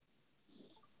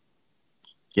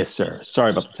Yes, sir.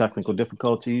 Sorry about the technical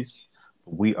difficulties.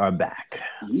 We are back.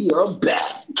 We are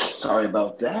back. Sorry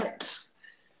about that.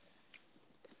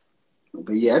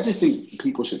 But yeah, I just think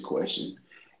people should question.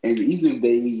 And even if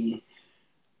they,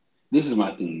 this is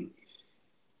my thing,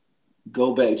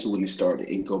 go back to when it started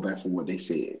and go back from what they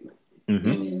said. Hmm.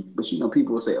 And but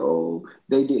people will say, "Oh,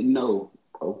 they didn't know."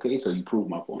 Okay, so you prove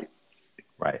my point.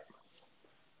 Right.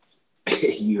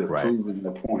 You have Right. proven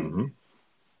the point. Hmm.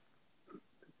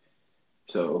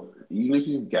 So even if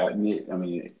you've gotten it, I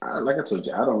mean, like I told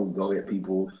you, I don't go at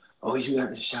people. Oh, you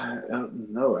got shot.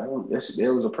 No, I don't.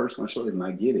 That was a personal choice, and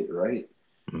I get it, right?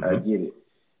 I Hmm. get it.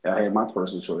 I had my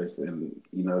personal choice, and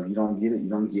if you don't get it, you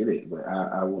don't get it. But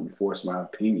I wouldn't force my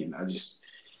opinion. I just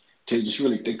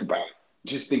really think about it.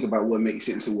 Just think about what makes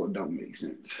sense and what don't make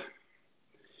sense.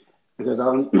 Because I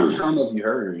don't, I don't know if you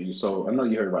heard. So I know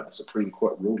you heard about the Supreme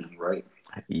Court ruling, right?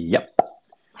 Yep.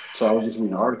 So I was just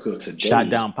reading an article Shot today.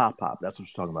 down Pop Pop. That's what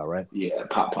you're talking about, right? Yeah,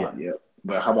 pop Yeah. pop, yeah.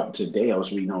 But how about today? I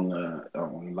was reading on the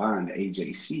online. The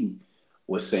AJC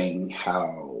was saying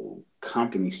how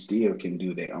companies still can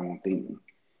do their own thing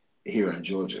here in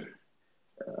Georgia.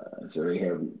 So they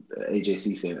have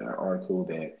AJC said in an article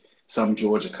that some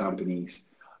Georgia companies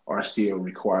are still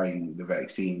requiring the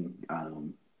vaccine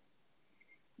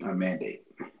mandate.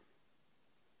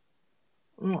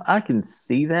 I can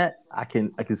see that. I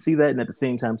can see that, and at the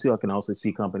same time too, I can also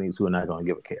see companies who are not going to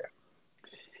give a care.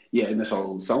 Yeah, and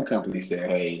so some companies say,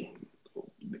 hey,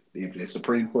 if the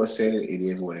Supreme Court said it, it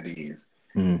is what it is.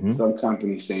 Hmm. Some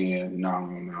companies saying, no,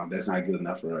 no, no, that's not good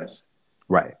enough for us.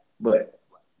 Right. But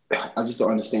I just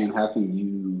don't understand how can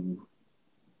you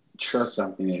trust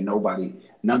something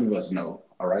that none of us know.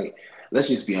 All right, let's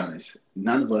just be honest.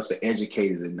 None of us are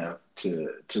educated enough to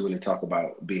really talk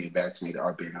about being vaccinated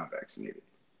or being not vaccinated.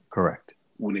 Correct.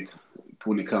 When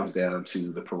it comes down to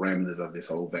the parameters of this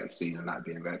whole vaccine and not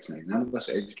being vaccinated, none of us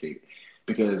are educated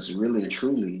because really and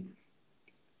truly,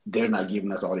 they're not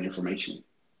giving us all the information.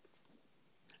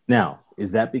 Now,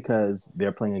 is that because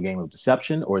they're playing a game of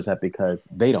deception, or is that because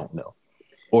they don't know,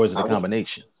 or is it a I would,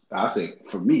 combination? I say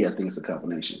for me, I think it's a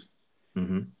combination.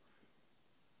 Hmm.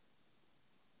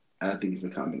 I think it's a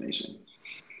combination.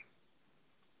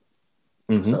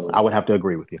 I So, would have to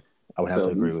agree with you. I would have to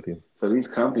so agree with these, you. so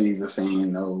these companies are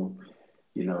saying no.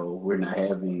 We're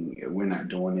not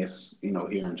doing this. Here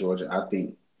in Georgia, I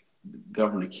think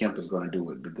Governor Kemp is going to do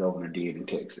what the governor did in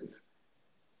Texas.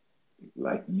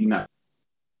 Like you're not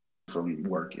from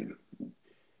working.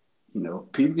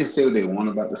 People can say what they want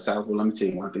about the South, but let me tell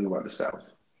you one thing about the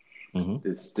South. Hmm.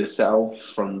 The South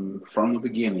from the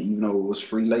beginning, even though it was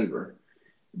free labor,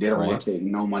 they don't want Right. to take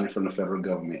no money from the federal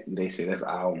government. They say that's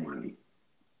our money.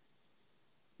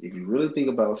 If you really think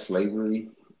about slavery,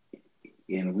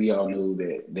 and we all know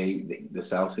that the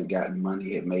South had gotten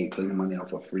money, had made plenty of money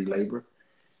off of free labor.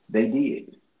 They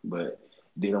did, but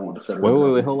they don't want the federal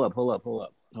Wait. government. Hold up. Hold up. Hold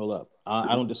up. Hold up.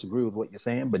 I don't disagree with what you're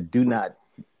saying, but do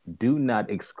not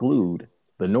exclude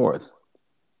the North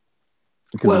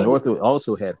because the Well, North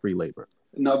also had free labor.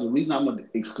 no, the reason I'm going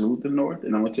to exclude the North,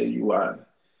 and I'm going to tell you why.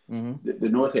 Hmm. The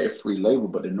North had free labor,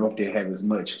 but the North didn't have as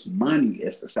much money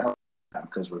as the South.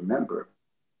 Because remember,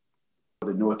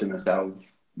 the North and the South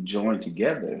joined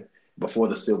together before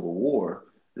the Civil War.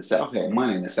 The South had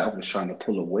money, and the South was trying to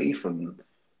pull away from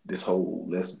this whole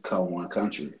let's become one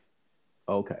country.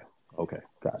 Okay. Okay.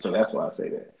 So Gotcha. that's why I say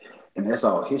that. And that's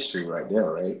all history right there,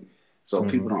 right? So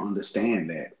people Hmm. don't understand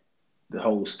that the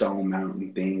whole Stone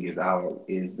Mountain thing is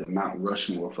the Mount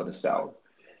Rushmore for the South.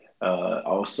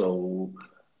 Also,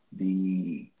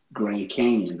 the Grand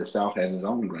Canyon. The South has its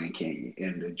own Grand Canyon,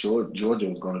 and Georgia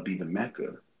was going to be the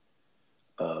mecca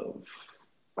of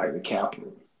like the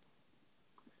capital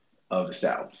of the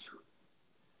South.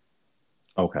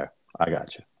 Okay. I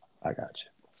got you. I got you.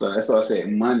 So that's why I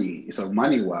said money. So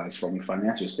money wise, from a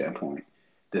financial standpoint,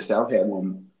 the South had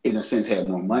more, in a sense, had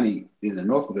more money than the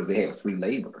North because they had free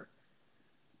labor.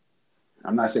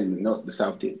 I'm not saying the North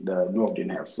didn't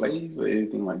have slaves or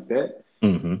anything like that,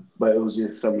 Hmm. but it was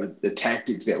just some of the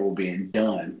tactics that were being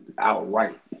done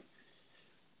outright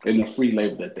in the free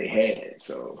labor that they had.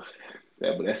 So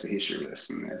but that's a history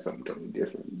lesson. That's something totally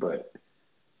different. But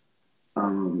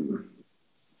um,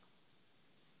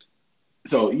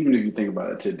 so even if you think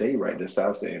about it today, right, the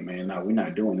South saying, "Man, no, we're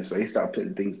not doing this," so they start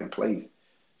putting things in place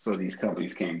so these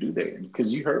companies can't do that.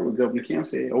 Because you heard what Governor Kemp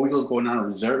said, "Oh, we're gonna go down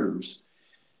reserves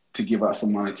to give out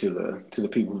some money to the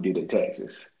people who did their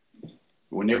taxes."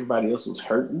 When everybody else was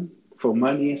hurting for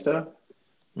money and stuff,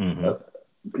 Hmm. uh,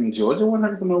 Georgia wasn't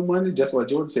hurting for no money. That's why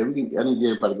Georgia said, "I need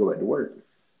everybody to go back to work.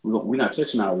 We're not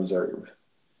touching our reserve."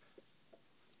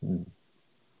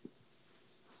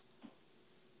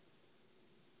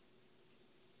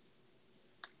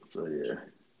 So yeah.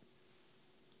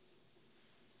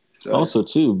 So Also,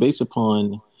 too, based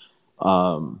upon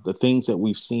the things that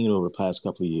we've seen over the past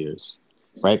couple of years,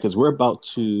 right? Because we're about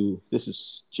to. This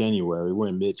is January. We're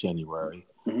in mid-January.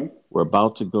 mhm. We're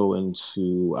about to go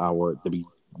into we're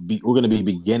going to be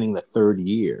beginning the third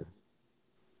year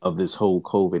of this whole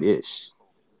COVID ish,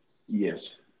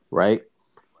 Yes, right?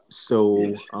 So,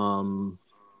 yes,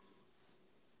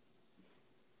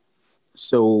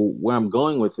 so where I'm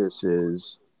going with this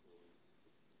is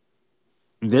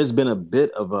there's been a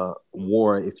bit of a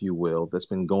war, if you will, that's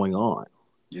been going on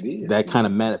it is. that kind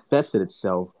of manifested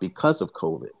itself because of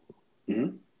COVID,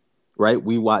 Mm-hmm. right?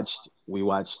 We watched what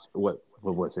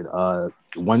was it?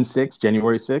 1/6,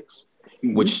 January 6th,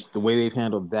 Mm-hmm. which the way they've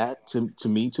handled that to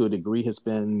me to a degree has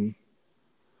been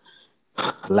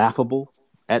laughable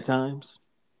at times.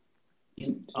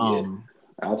 Yeah, Um,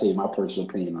 I'll tell you my personal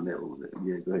opinion on that a little bit.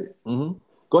 Yeah, go ahead. mhm.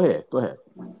 Go ahead, go ahead.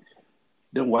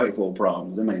 Them white folk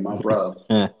problems, them ain't my problem.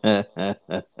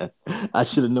 I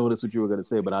should have noticed what you were going to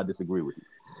say, but I disagree with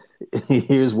you.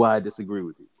 Here's why I disagree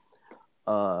with you.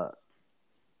 Uh,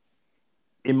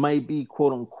 it might be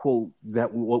quote unquote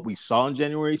that what we saw on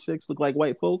January 6th looked like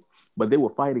white folk, but they were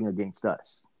fighting against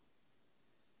us.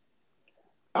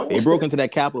 I They won't say broke into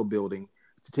that Capitol building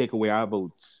to take away our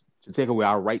votes, to take away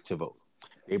our right to vote.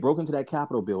 They broke into that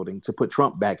Capitol building to put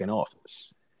Trump back in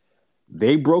office.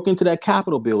 They broke into that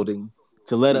Capitol building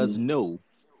to let us mm, know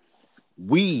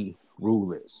we rule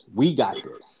this. We got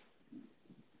this.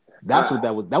 That's what I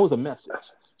that was. That was a message.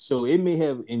 So it may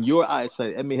have, in your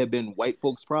eyesight, it may have been white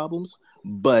folks' problems,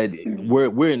 but mm.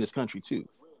 we're in this country too,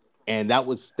 and that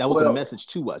was a Well, message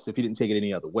to us if you didn't take it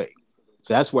any other way.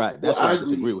 So that's where I well, that's where I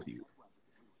disagree with you.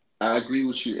 I agree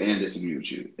with you and disagree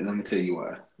with you, and let me tell you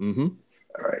why. Mm-hmm.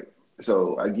 All right.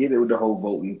 So I get it with the whole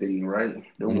voting thing, right?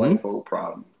 The Mm-hmm. white folk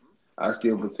problems. I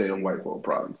still would say them white folk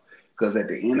problems. Because at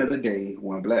the end of the day,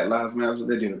 when Black Lives Matter,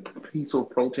 they did a peaceful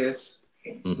protest,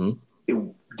 Mm-hmm.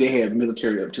 they had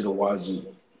military up to the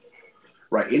wazoo.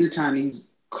 Right? Anytime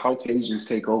these Caucasians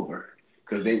take over,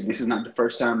 because this is not the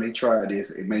first time they tried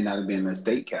this. It may not have been the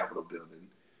state capitol building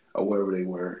or wherever they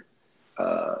were.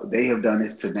 They have done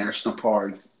this to national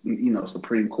parks,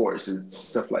 Supreme Courts and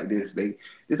stuff like this.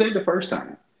 This ain't the first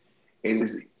time. It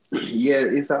is, yeah,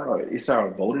 it's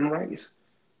our voting rights,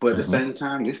 but at the Mm-hmm. same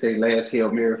time, this their last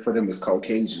hail mary for them as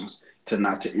Caucasians to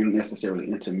not to necessarily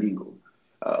intermingle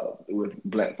with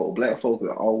black folk. Black folk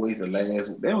are always the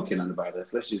last. They don't care nothing about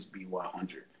us. Let's just be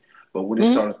 100. But when it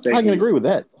Mm-hmm. start I can affecting, agree with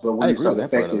that. but I when it agree with start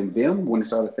that part of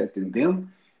it. affecting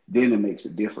them, then it makes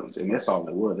a difference, and that's all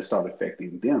it was. It started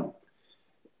affecting them,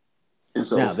 and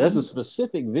so Now, for there's a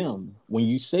specific them. When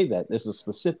you say that, there's a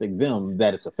specific them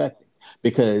that it's affecting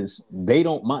because they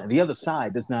don't mind. The other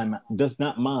side does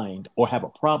not mind or have a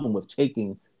problem with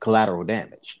taking collateral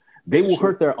damage. They will sure,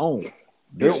 hurt their own.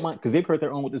 They don't right, mind because they've hurt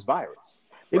their own with this virus.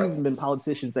 There've right, even been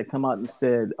politicians that come out and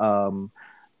said,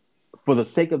 for the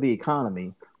sake of the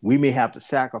economy, we may have to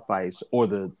sacrifice, or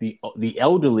the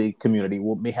elderly community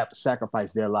may have to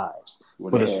sacrifice their lives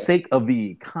what for they the have. sake of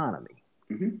the economy.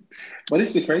 Hmm. But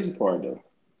it's the crazy part though.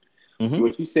 Mm-hmm.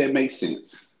 What you said makes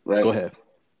sense, Go right? ahead.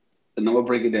 And I'm gonna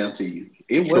break it down to you.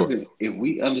 It Sure. wasn't if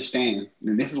we understand,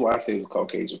 and this is why I say it's a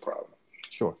Caucasian problem.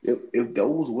 Sure. If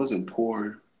those wasn't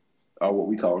poor or what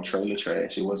we call trailer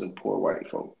trash, it wasn't poor white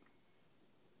folk.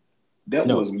 No.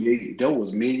 That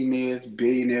was millionaires,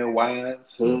 billionaire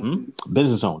wives, Mm-hmm. husbands,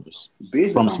 Business owners,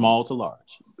 business from owners. small to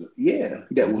large. Yeah,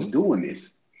 that Mm-hmm. was doing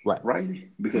this, Right. right?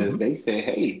 Mm-hmm. Because they said,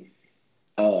 hey,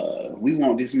 we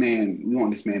want this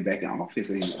man back in office.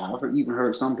 And I've even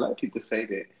heard some black people say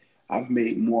that I've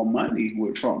made more money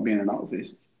with Trump being in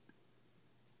office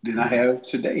than I have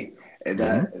today. And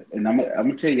Mm-hmm. I'm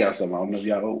gonna tell y'all something. I don't know if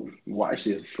y'all watch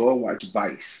this. Go and watch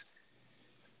Vice.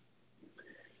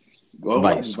 Go and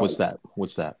watch Vice. What's Vice. that?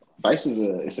 What's that? Vice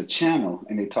is a channel,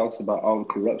 and it talks about all the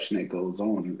corruption that goes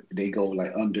on. They go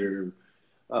like under,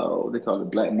 they call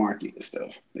it black market and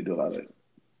stuff. They do a lot of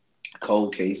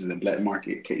cold cases and black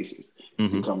market cases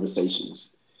Mm-hmm. and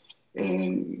conversations.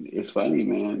 And it's funny,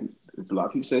 man. A lot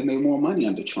of people say they made more money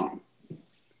under Trump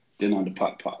than under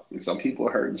Pop Pop, and some people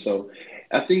are hurting. So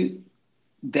I think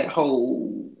that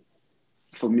whole,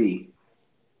 for me,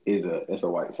 it's a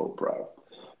white folk problem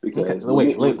Okay. because when Wait.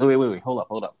 it Wait. when Wait. Wait. Wait. Hold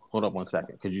up 1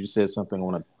 second, because you said something I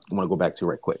want to go back to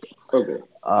right quick. okay,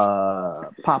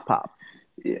 Pop Pop.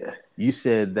 yeah, You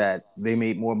said that they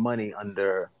made more money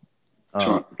under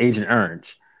Trump, Agent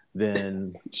Orange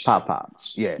than Pop Pop.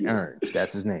 Yeah, yeah, Orange.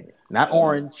 That's his name. Not uh,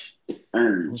 Orange.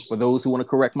 Ernst, For those who want to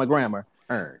correct my grammar,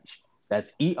 Orange.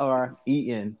 That's Ereng.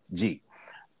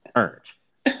 Orange.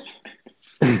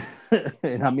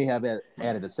 and I may have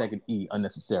added a second E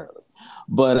unnecessarily.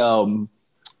 But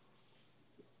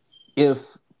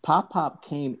if Pop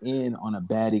came in on a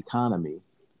bad economy,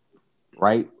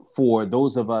 right? For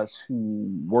those of us who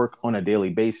work on a daily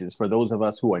basis, for those of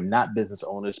us who are not business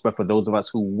owners, but for those of us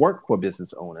who work for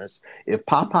business owners, if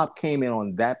Pop came in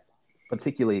on that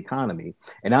particular economy,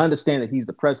 and I understand that he's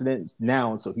the president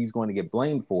now, and so he's going to get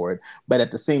blamed for it, but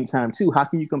at the same time, too, how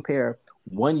can you compare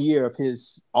 1 year of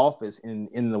his office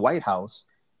in the White House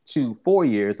to 4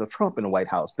 years of Trump in the White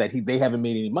House that they haven't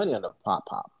made any money under Pop?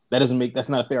 That's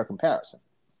not a fair comparison.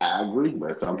 I agree,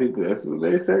 but some people, that's what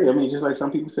they say. I mean, just like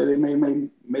some people say they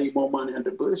made more money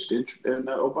under Bush than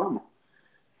Obama.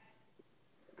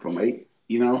 From eight,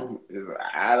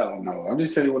 I don't know. I'm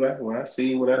just telling you what I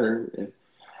see, what I heard.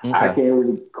 And I Okay. can't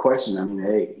really question. I mean,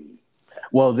 hey.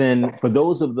 Well, then, for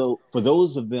those of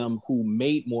them who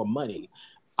made more money,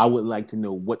 I would like to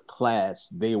know what class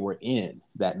they were in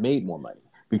that made more money,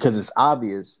 because it's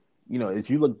obvious. If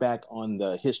you look back on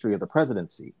the history of the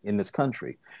presidency in this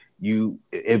country,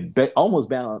 almost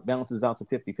balances out to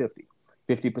 50-50.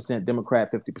 50%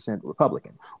 Democrat, 50%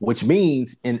 Republican, which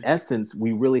means, in essence,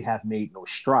 we really have made no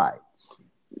strides.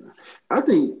 I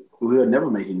think we'll never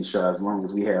make any strides as long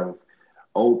as we have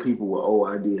old people with old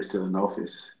ideas still in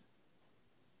office.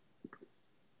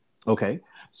 Okay,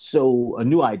 so a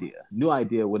new idea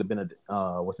would have been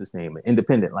what's his name,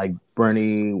 independent, like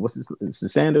Bernie. Is it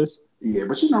Sanders? Yeah,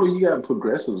 but you got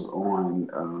progressives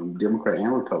on Democrat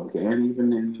and Republican, and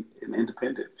even in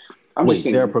independent. I'm just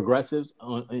Wait, there are saying, progressives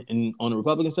on the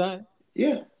Republican side?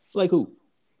 yeah. Like who?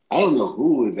 I don't know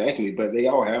who exactly, but they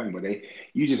all have them. But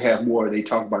you just have more. They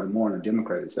talk about it more on the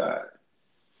Democratic side.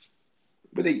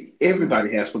 But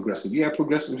everybody has progressive. You have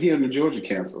progressive here in the Georgia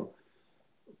Council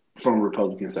from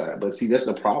Republican side. But see, that's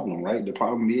the problem, right? The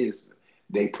problem is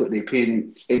they put their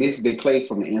pin in, and they play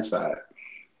from the inside.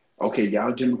 Okay,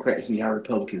 y'all Democrats and y'all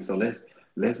Republicans, so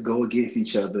let's go against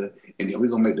each other, and then we're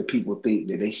gonna make the people think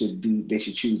that they should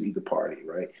choose either party,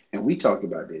 right? And we talked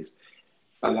about this.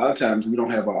 A lot of times we don't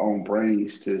have our own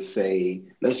brains to say,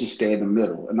 let's just stay in the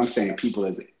middle. And I'm saying people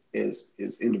as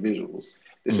individuals.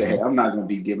 They say, hey, Mm-hmm. I'm not going to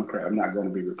be Democrat, I'm not going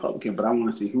to be Republican, but I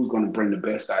want to see who's going to bring the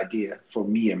best idea for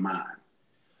me and mine,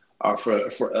 or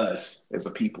for us as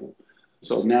a people.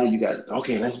 So now you got,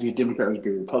 okay, let's be a Democrat, let's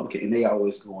be a Republican, and they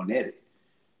always going at it.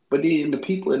 But then the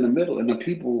people in the middle, and the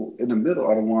people in the middle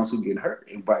are the ones who get hurt.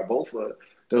 And by both of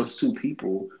those two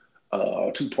people,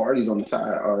 two parties on the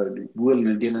side are willing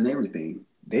to deal in everything.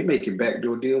 They making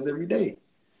backdoor deals every day.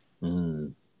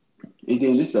 Mm. And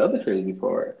then this other crazy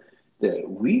part that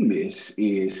we miss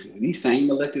is these same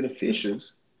elected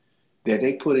officials that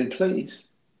they put in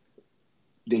place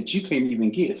that you can't even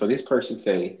get. So this person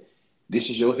say, this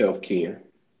is your health care.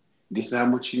 This is how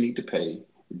much you need to pay.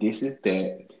 This is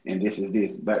that, and this is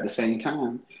this. But at the same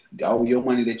time, all your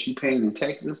money that you paying in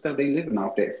taxes and stuff, they living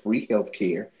off that free health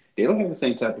care. They don't have the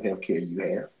same type of health care you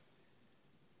have.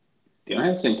 They don't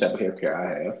have the same type of health care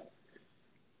I have.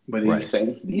 But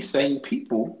Right. these same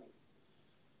people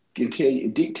can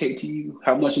dictate to you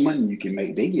how much money you can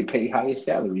make. They get paid higher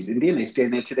salaries, and then they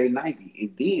stand there till they 90,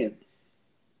 and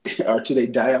then or till they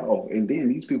die off, and then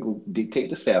these people dictate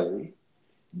the salary,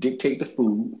 dictate the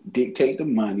food, dictate the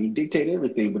money, dictate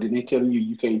everything. But then they telling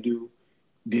you can't do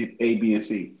A, B, and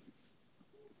C.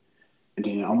 And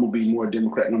then I'm gonna be more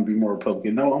Democrat, and I'm gonna be more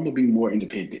Republican. No, I'm gonna be more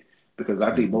independent because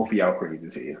I think Mm-hmm. both of y'all crazy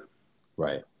as hell.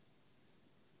 Right.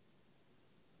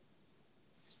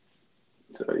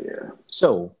 So yeah.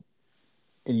 So,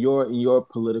 in your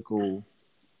political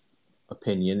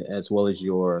opinion, as well as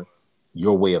your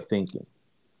way of thinking,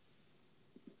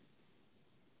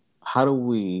 how do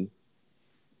we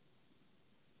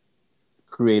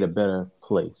create a better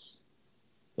place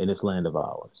in this land of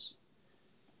ours?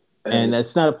 And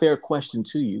that's not a fair question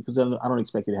to you, because I don't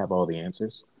expect you to have all the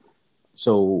answers.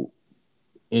 So,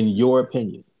 in your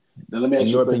opinion, Now let me ask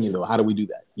you a question. though, how do we do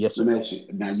that? Yes, Let sir. me ask you.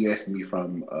 Now you asking me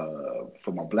from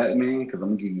a black man because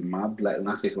I'm gonna give you my black. When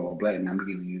I say from a black man, I'm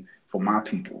gonna give you for my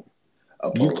people.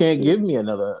 Opposed to You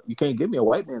can't give me a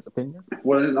white man's opinion.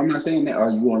 well, I'm not saying that. Or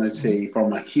you want to say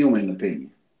from a human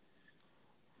opinion?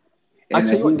 I And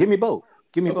tell you what, who? give me both.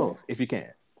 Give me Okay. both if you can.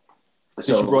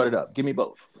 Since you brought So it up, give me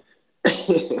both.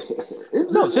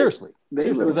 No, it's seriously, they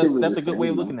because relatively the that's a good way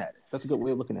of same. looking at it. That's a good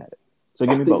way of looking at it. So I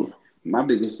give me both. think my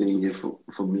biggest thing is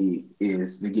for me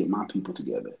is to get my people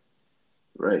together,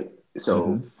 right? So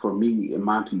Mm-hmm. for me and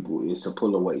my people is to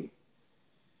pull away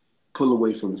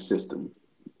from the system,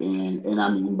 and I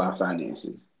mean by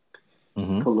finances,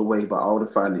 Mm-hmm. pull away by all the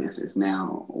finances.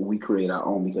 Now we create our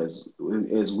own because,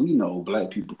 as we know,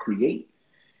 Black people create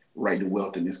right to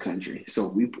wealth in this country.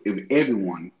 So if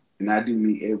everyone and I do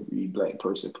mean every black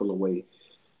person, pull away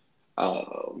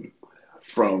um,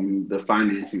 from the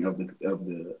financing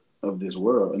of this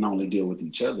world and only deal with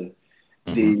each other,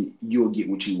 Mm-hmm. then you'll get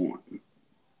what you want.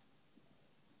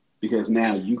 Because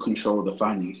now you control the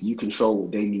finance, you control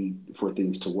what they need for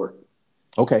things to work.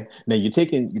 Okay. Now you're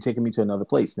taking me to another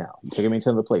place. Now you're taking me to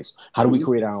another place. How do we Mhm.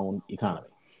 create our own economy?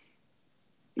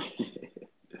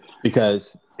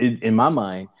 Because in my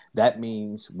mind, that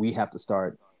means we have to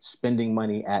start spending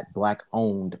money at black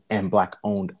owned and black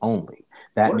owned only.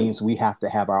 That Right. means we have to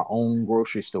have our own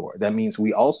grocery store. That means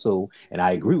we also, and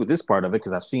I agree with this part of it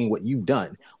because I've seen what you've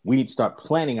done, we need to start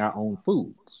planning our own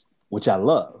foods, which I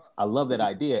love. I love that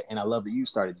idea, and I love that you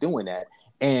started doing that.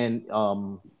 And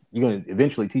you're going to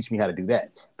eventually teach me how to do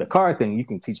that. The car thing, you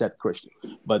can teach that to Christian,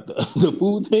 but the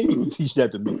food thing, you can teach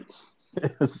that to me.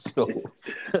 So,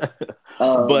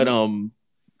 but um,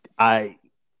 I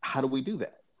how do we do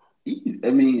that? easy.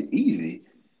 I mean, easy.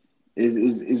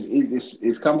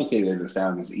 Is complicated as it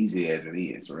sounds, as easy as it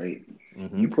is, right? You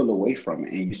Mm-hmm. pull away from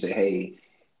it and you say, hey,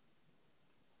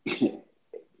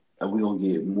 we're gonna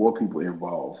get more people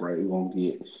involved, right? We're gonna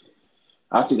get,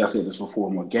 I think I said this before,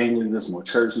 more gang leaders, more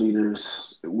church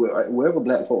leaders, wherever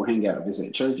black folk hang out, if it's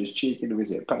at Church's Chicken, if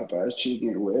it's at Popeye's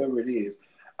Chicken, wherever it is,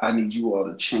 I need you all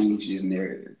to change this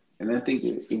narrative. And I think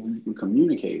that if we can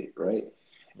communicate it, right?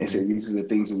 And Mm-hmm. say these are the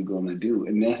things that we're going to do.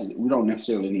 And that's, we don't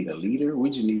necessarily need a leader. We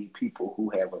just need people who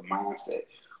have a mindset,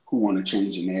 who want to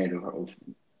change the narrative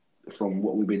from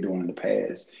what we've been doing in the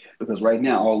past. Because right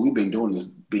now, all we've been doing is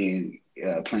being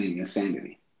playing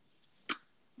insanity.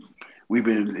 We've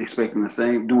been expecting the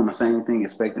same, doing the same thing,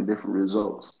 expecting different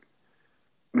results.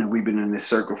 And we've been in this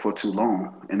circle for too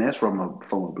long. And that's from a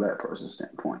black person's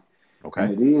standpoint. And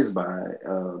Okay. it is by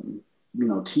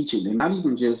teaching, and not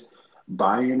even just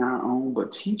buying our own,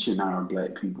 but teaching our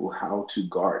black people how to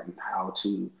garden, how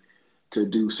to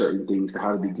do certain things, to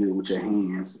how to be good with your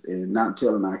hands, and not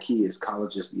telling our kids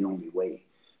college is the only way,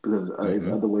 because there's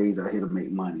Mm-hmm. other ways out here to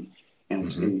make money,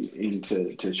 Mm-hmm. and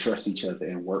to trust each other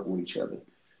and work with each other,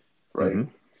 right? Mm-hmm.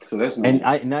 So that's number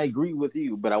And one. I agree with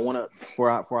you, but I want to for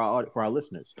our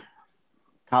listeners,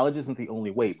 college isn't the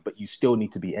only way, but you still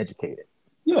need to be educated.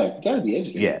 Yeah, you gotta be Yeah,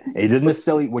 educated, it doesn't but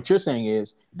necessarily. What you're saying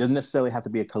is it doesn't necessarily have to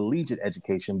be a collegiate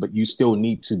education, but you still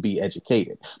need to be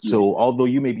educated. yeah, So, although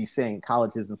you may be saying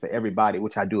college isn't for everybody,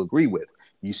 which I do agree with,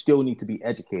 you still need to be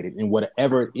educated in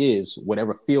whatever it is,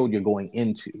 whatever field you're going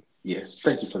into. yes.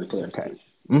 Thank you for the Okay.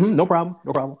 clarification. No problem.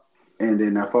 No problem. And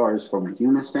then, as far as from a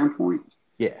human standpoint,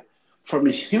 Yeah.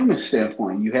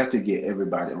 you have to get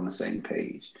everybody on the same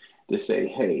page to say,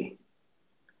 hey,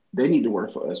 they need to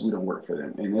work for us. We don't work for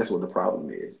them. And that's what the problem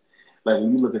is. Like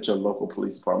when you look at your local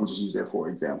police department, just use that for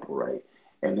example, right?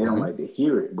 And they don't hmm like to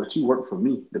hear it, but you work for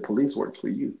me. The police work for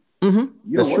you. You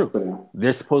That's don't work true. for them.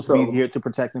 They're supposed to be So, here to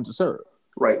protect and to serve,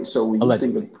 right. So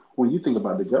allegedly. when you think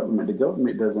about the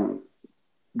government doesn't,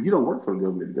 you don't work for the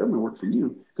government works for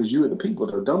you, because you are the people.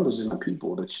 The numbers in the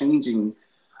people, the changing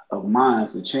of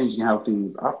minds, the changing how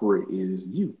things operate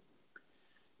is you.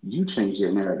 You change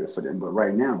that narrative for them. But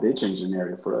right now they're changing the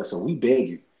narrative for us. So we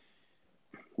begging,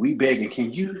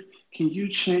 can you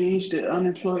change the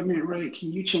unemployment rate?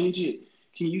 Can you change it?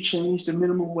 Can you change the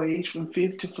minimum wage from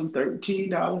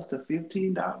 $13 to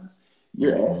 $15?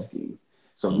 You're hmm asking.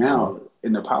 So hmm now,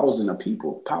 and the power's in the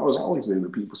people. Power's always been in the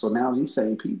people. So now these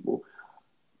same people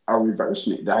are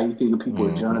reversing it. Now you think the people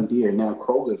at hmm John Deere, now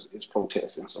Kroger is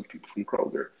protesting. Some people from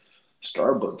Kroger,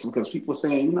 Starbucks, because people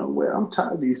saying, well, I'm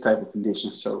tired of these type of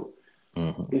conditions. So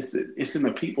hmm it's in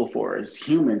the people for us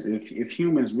humans. If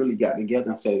humans really got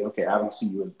together and say, okay, I don't see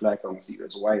you as black, I don't see you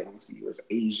as white, I don't see you as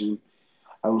Asian,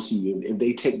 I don't see you. If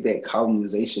they take that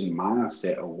colonization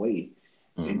mindset away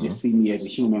and hmm just see me as a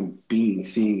human being,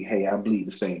 seeing, hey, I bleed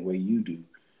the same way you do.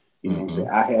 You know what I'm hmm saying?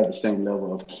 I have the same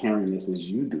level of caringness as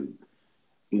you do.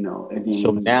 And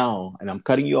So then now, and I'm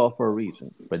cutting you off for a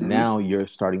reason, but mhm, now you're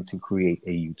starting to create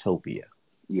a utopia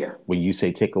yeah, when you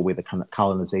say take away the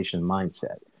colonization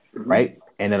mindset, mhm. right?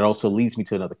 And it also leads me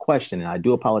to another question, and I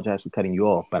do apologize for cutting you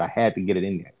off, but I had to get it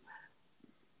in there.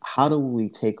 How do we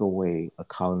take away a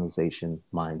colonization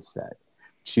mindset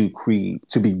to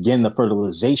begin the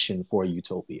fertilization for a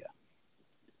utopia?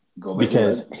 Go back to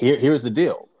Because that. here's the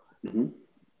deal. Mhm.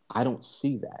 I don't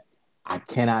see that. I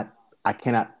cannot I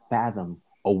cannot fathom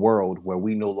a world where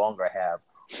we no longer have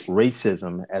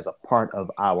racism as a part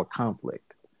of our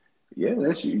conflict. Yeah,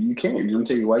 that's you. You can't. Let me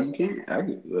tell you why you can't.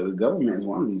 The government is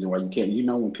one reason why you can't.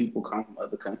 When people come from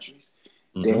other countries,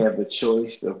 they Mm-hmm. have the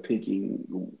choice of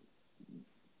picking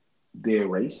their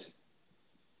race.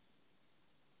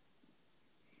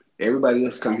 Everybody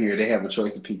else come here, they have a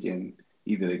choice of picking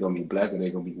either they're gonna be black or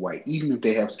they're gonna be white, even if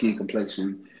they have skin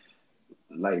complexion.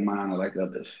 like mine or like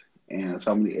others, and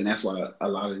and that's why a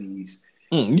lot of these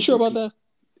You sure different about people that?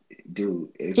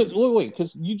 do Because is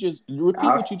because you just repeat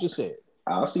I'll what you just said.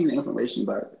 I'll see the information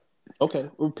about it. Okay,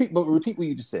 repeat what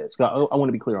you just said, Scott. I want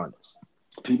to be clear on this.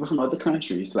 People from other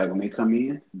countries, like when they come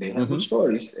in, they have a Mm-hmm.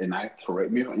 choice, and I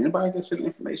correct me if anybody can send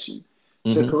information to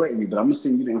Mm-hmm. correct me, but I'm gonna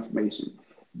send you the information.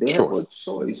 They have Sure. a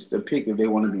choice to pick if they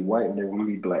want to be white or they want to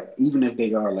be black, even if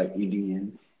they are like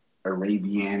Indian,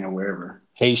 Arabian, or wherever.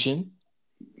 Haitian.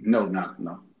 No, no,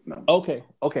 no, no, Okay.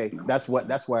 no, That's where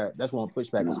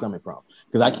pushback was no, coming from,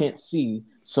 because I no. can't see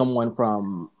someone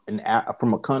from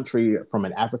a country, from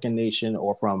an African nation,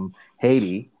 or from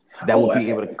Haiti that Oh, would be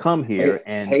able to come here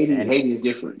and Haiti is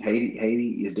different.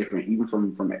 Haiti is different, even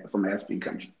from African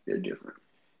countries. They're different.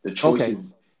 The okay,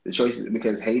 choices, the choices,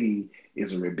 because Haiti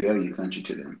is a rebellion country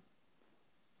to them.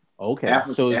 okay.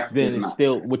 So Africa then is it's not.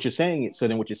 still what you're saying. So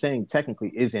then what you're saying technically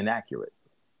is inaccurate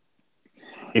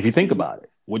if you think about it,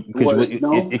 because What?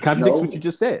 it contradicts what you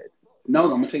just said. No. I'm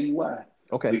gonna tell you why.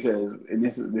 Okay, Because, and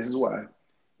this is why.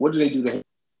 What do they do to Haiti?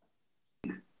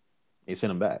 they sent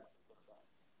them back.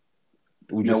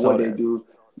 We Now just what saw they that. do?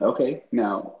 Okay,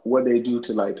 now what they do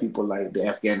to like people like the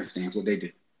Afghanistans? What they do?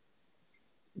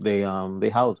 They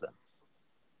housed them.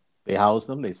 They housed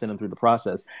them. They sent them through the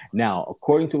process. Now,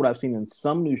 according to what I've seen in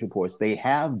some news reports, they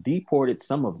have deported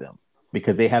some of them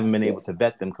because they haven't been Yeah, able to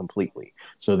vet them completely.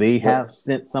 So they but have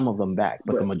sent some of them back,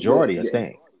 but the but but majority are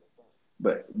staying.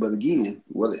 but again,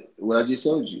 what I just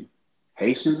told you,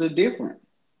 Haitians are different.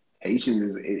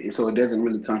 Haitians so it doesn't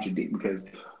really contradict because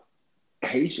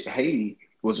Haiti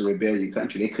was a rebellion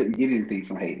country. They couldn't get anything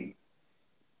from Haiti.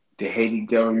 The Haiti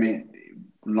government,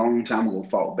 long time ago,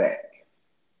 fought back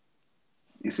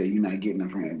and said, "You're not getting them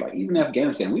from anybody." Even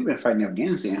Afghanistan, we've been fighting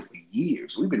Afghanistan for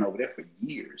years. We've been over there for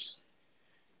years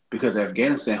because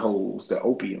Afghanistan holds the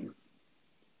opium,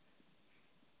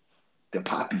 the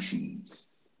poppy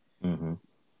seeds, Mm-hmm.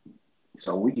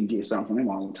 so we can get something from them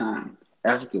all the time.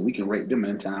 Africa, we can rape them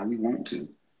anytime we want to.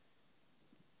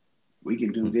 We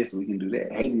can do this, we can do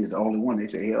that. Haiti is the only one. They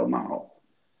say, "Hell no."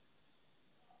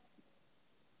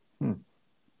 Hmm.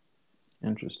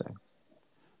 Interesting.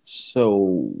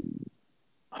 So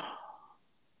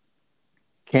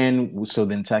so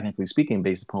then technically speaking,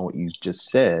 based upon what you just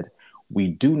said, we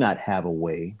do not have a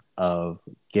way of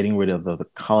getting rid of the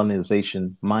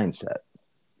colonization mindset.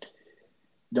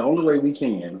 The only way we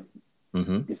can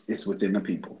Mm-hmm. is it's within the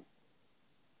people.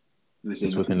 Within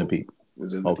It's the within the people. people.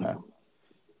 Within the Okay. people.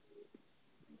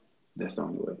 That's the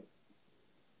only way.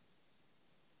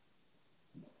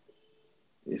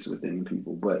 It's within the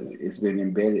people. But it's been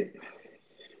embedded.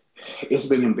 It's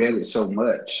been embedded so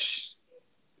much.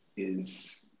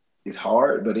 Is it's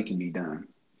hard, but it can be done.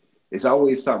 It's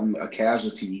always something, a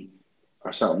casualty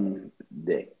or something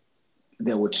that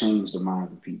will change the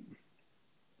minds of people.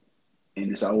 And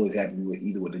it's always happening with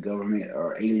either with the government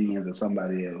or aliens or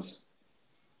somebody else.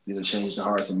 It'll change the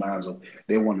hearts and minds of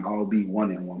they want to all be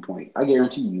one at one point. I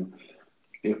guarantee you,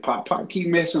 if Pop keep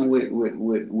messing with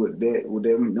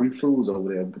them fools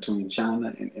over there between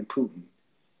China and Putin,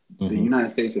 the Mm-hmm. United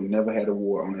States have never had a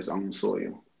war on its own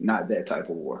soil. Not that type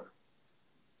of war.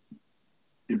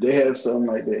 If they have something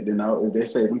like that, then if they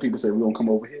say them people say we're gonna come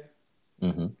over here,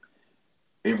 Mm-hmm.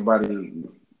 everybody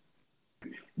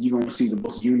you're gonna see the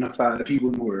most unified people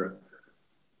in the world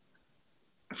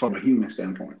from a human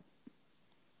standpoint.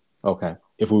 Okay.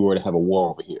 If we were to have a war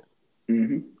over here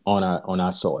Mm-hmm. on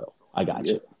our soil, I got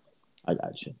Yeah. you. I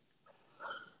got you.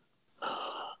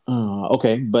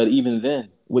 Okay, but even then,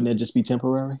 wouldn't it just be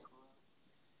temporary?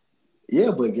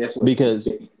 Yeah, but guess what? Because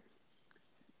go I'm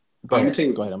gonna ahead, tell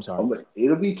go you, ahead. I'm sorry.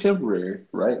 it'll be temporary,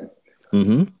 right?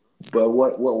 Mm-hmm. But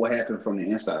what will happen from the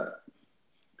inside?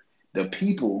 The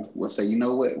people will say, you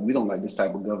know what, we don't like this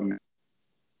type of government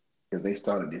because they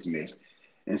started this mess.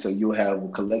 And so you'll have a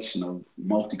collection of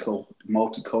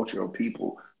multicultural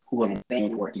people who are going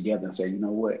to work together and say, you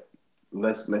know what,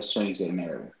 let's change that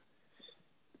narrative.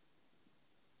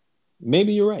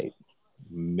 Maybe you're right.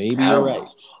 Maybe I you're don't right.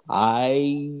 know.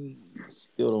 I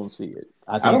still don't see it.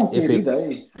 I I think don't see it either.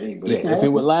 But yeah, it can if it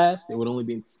would happen. last, it would only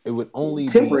be on a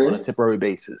Temporary, temporary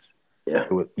basis. yeah.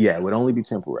 It would only be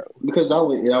temporary. Because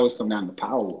it always comes down to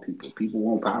power with people. People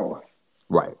want power.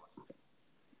 Right.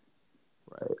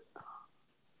 Right.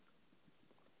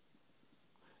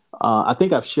 I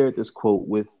think I've shared this quote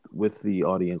with the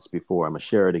audience before. I'm gonna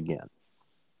share it again.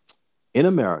 In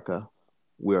America,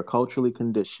 we are culturally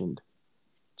conditioned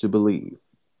to believe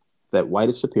that white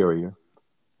is superior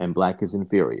and black is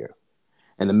inferior.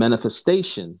 And the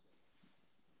manifestation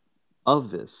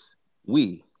of this,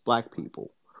 we, black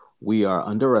people, we are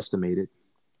underestimated,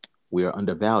 we are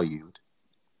undervalued,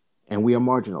 and we are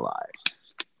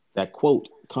marginalized. That quote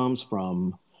comes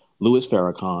from Louis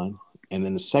Farrakhan, and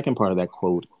then the second part of that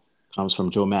quote comes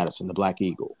from Joe Madison, the Black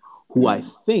Eagle, who I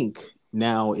think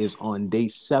now is on day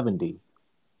 70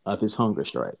 of his hunger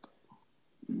strike.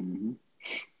 Mm-hmm.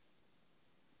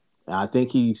 I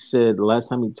think he said the last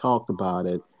time he talked about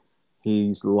it,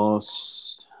 he's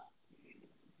lost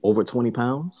over 20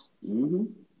 pounds. Mm-hmm.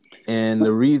 And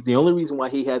the only reason why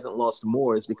he hasn't lost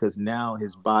more is because now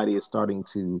his body is starting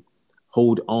to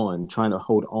trying to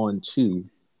hold on to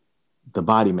the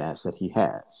body mass that he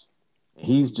has.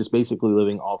 He's just basically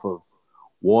living off of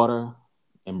water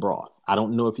and broth. I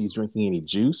don't know if he's drinking any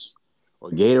juice or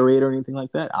Gatorade or anything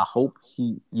like that. I hope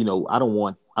I don't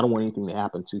want anything to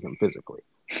happen to him physically.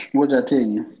 What did I tell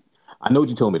you? I know what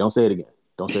you told me. Don't say it again.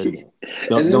 Don't say it again.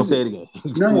 Don't say it again.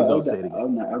 Please don't say it again.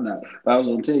 I'm not. But I was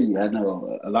gonna tell you. I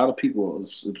know a lot of people,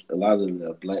 a lot of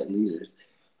the black leaders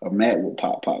are mad with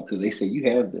Pop because they say you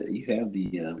have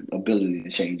the ability to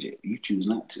change it. You choose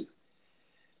not to.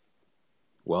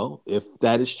 Well, if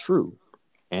that is true,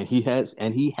 and he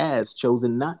has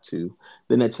chosen not to,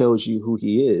 then that tells you who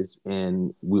he is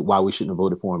and why we shouldn't have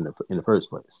voted for him in the first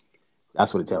place.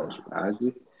 That's what it tells you. I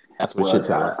agree. That's what it should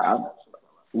tell us.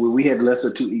 We had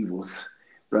lesser two evils,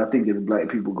 but I think as black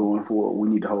people going forward, we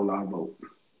need to hold our vote.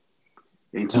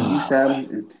 Until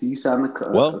you sign a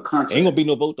contract. Ain't gonna be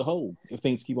no vote to hold if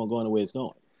things keep on going the way it's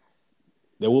going.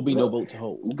 There will be no vote to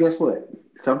hold. Well, guess what?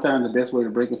 Sometimes the best way to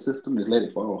break a system is let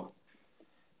it fall.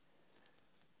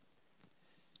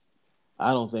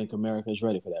 I don't think America is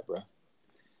ready for that, bro.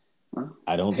 Huh?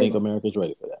 I don't think America's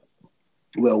ready for that.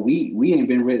 Well, we ain't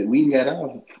been ready. We ain't got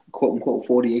our quote unquote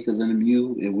 40 acres and a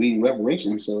mule, and we in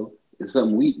reparations. So it's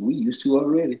something we used to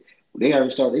already. They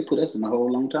already started. They put us in a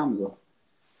whole long time ago.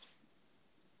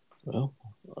 Well,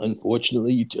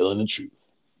 unfortunately, you're telling the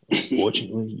truth.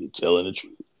 Unfortunately, you're telling the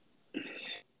truth.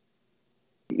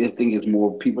 This thing is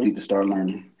more people need to start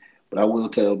learning. But I will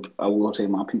tell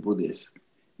my people this: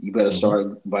 you better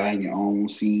start buying your own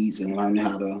seeds and learning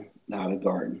how to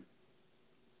garden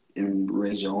and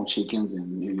raise your own chickens.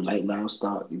 And if you like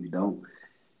livestock, if you don't,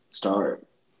 start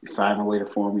finding a way to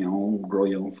farm your own, grow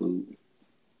your own food.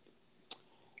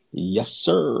 Yes,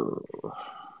 sir.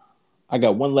 I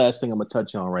got one last thing I'm gonna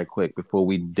touch on right quick before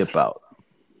we dip out.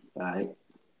 All right.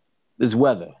 This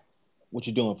weather. What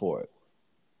you doing for it?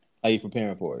 Are you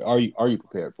preparing for it? Are you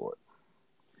prepared for it?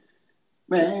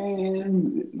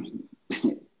 Man,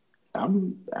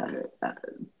 I'm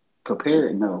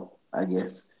prepared. No, I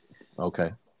guess. Okay.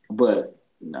 But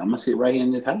I'm gonna sit right here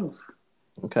in this house.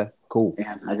 Okay. Cool.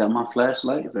 And I got my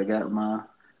flashlights. I got my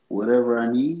whatever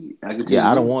I need. I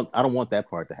don't want that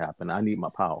part to happen. I need my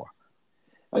power.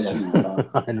 Oh, yeah, I need my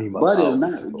power. I need my but power. But it'll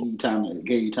not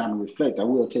give you time to reflect. I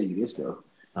will tell you this though.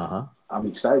 I'm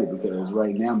excited because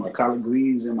right now my collard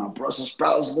greens and my Brussels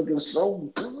sprouts looking so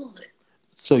good.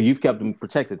 So you've kept them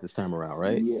protected this time around,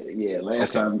 right? Yeah.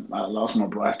 Last time I lost my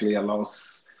broccoli. I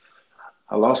lost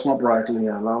my broccoli.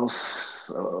 I lost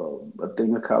a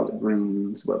thing of collard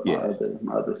greens, but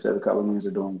my other set of collard greens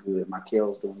are doing good. My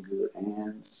kale's doing good,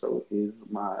 and so is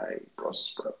my Brussels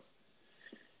sprouts.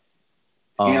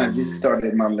 And I just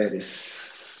started my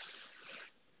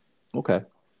lettuce. Okay,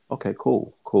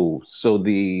 cool. So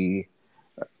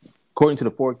according to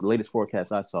the latest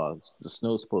forecast I saw, the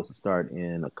snow's supposed to start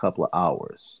in a couple of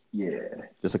hours. Yeah,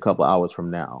 just a couple of hours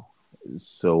from now.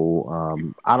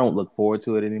 So I don't look forward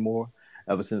to it anymore.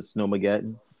 Ever since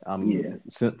Snowmageddon,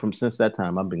 since that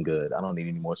time, I've been good. I don't need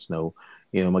any more snow.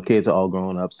 You know, my kids are all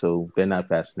grown up, so they're not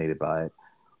fascinated by it.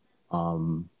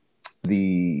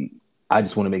 I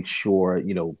just want to make sure,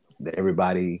 you know, that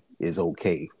everybody is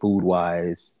okay, food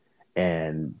wise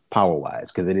and power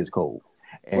wise, because it is cold.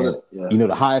 And you know,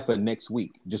 the high for next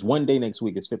week, just one day next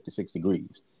week, is 56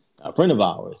 degrees. A friend of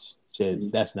ours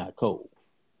said that's not cold.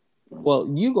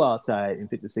 Well, you go outside in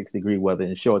 56-degree weather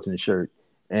in shorts and a shirt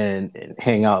and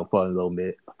hang out for a little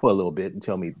bit and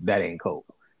tell me that ain't cold.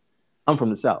 I'm from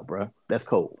the South, bro. That's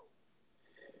cold.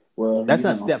 Well, that's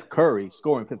not Steph Curry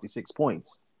scoring 56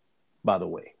 points, by the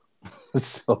way.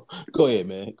 So go ahead,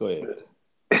 man. Go ahead.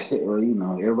 Well, you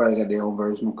know, everybody got their own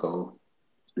version of cold.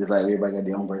 It's like everybody got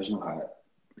their own version of hot.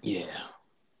 Yeah.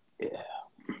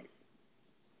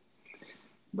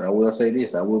 But I will say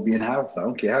this: I will be in the house. I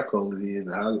don't care how cold it is.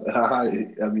 How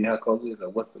cold it is, or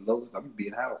what's the lowest? I'm gonna be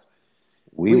in the house.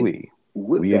 With the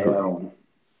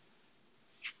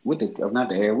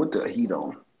heat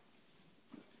on.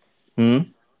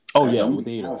 Oh yeah, with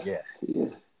the heat on.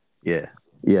 Yeah.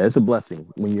 It's a blessing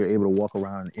when you're able to walk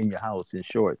around in your house in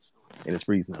shorts and it's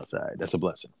freezing outside. That's a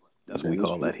blessing. That's what we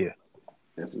call that here.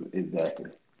 That's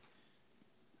exactly.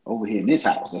 Over here in this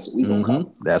house, that's what we gonna call it.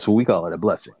 That's what we call it, a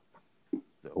blessing.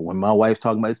 So when my wife's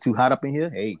talking about it's too hot up in here,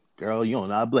 hey girl, you don't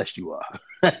know how blessed you are.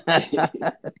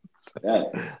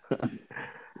 Facts.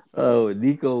 Oh,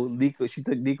 Nico, she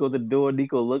took Nico to the door.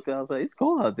 Nico looked out, I was like, it's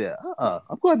cold out there. I'm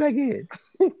going back in.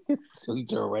 So he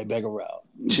turned right back around.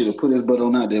 You should have put his butt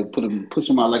on out there, push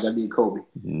him out like I did Kobe.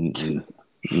 Mm-mm.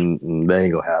 Mm-mm. That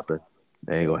ain't gonna happen.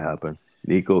 That ain't gonna happen.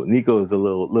 Nico is a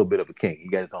little bit of a king. He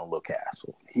got his own little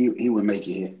castle. He would make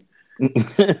it.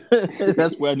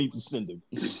 That's where I need to send him.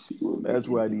 That's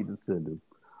where I need to send him.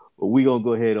 But we're gonna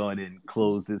go ahead on and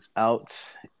close this out.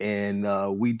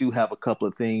 And we do have a couple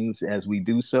of things as we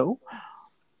do so.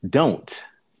 Don't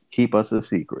keep us a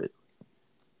secret.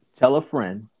 Tell a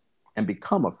friend and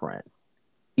become a friend.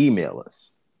 Email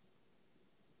us.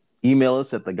 Email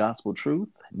us at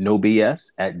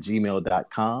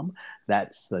thegospeltruth@gmail.com.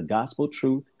 That's the gospel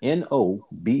truth,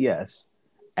 NOBS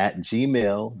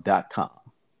 @gmail.com.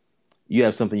 You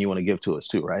have something you want to give to us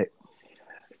too, right?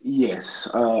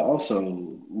 Yes.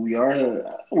 Also, we are. I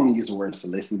don't want to use the word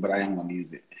soliciting, but I am going to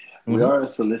use it. We Mm-hmm. are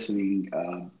soliciting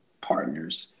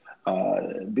partners,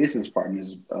 business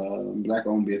partners,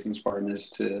 Black-owned business partners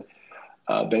to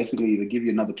basically to give you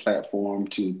another platform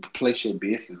to place your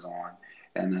business on.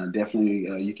 And definitely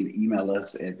you can email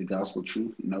us at the gospel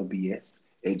truth no bs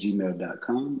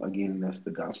 @gmail.com. Again, that's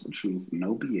the gospel truth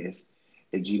no bs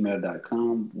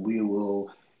 @gmail.com. We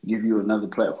will give you another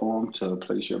platform to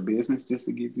place your business just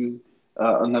to give you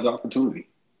another opportunity.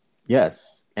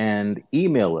 Yes. And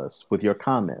email us with your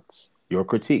comments, your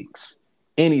critiques,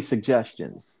 any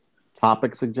suggestions,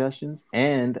 topic suggestions,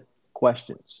 and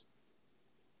questions.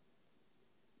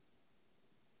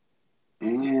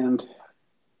 And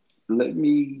let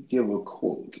me give a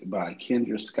quote by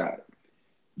Kendra Scott.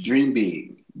 Dream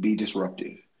big, be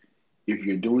disruptive. If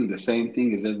you're doing the same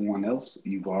thing as everyone else,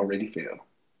 you've already failed.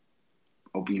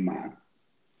 Open your mind.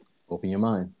 Open your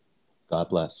mind. God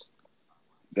bless.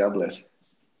 God bless.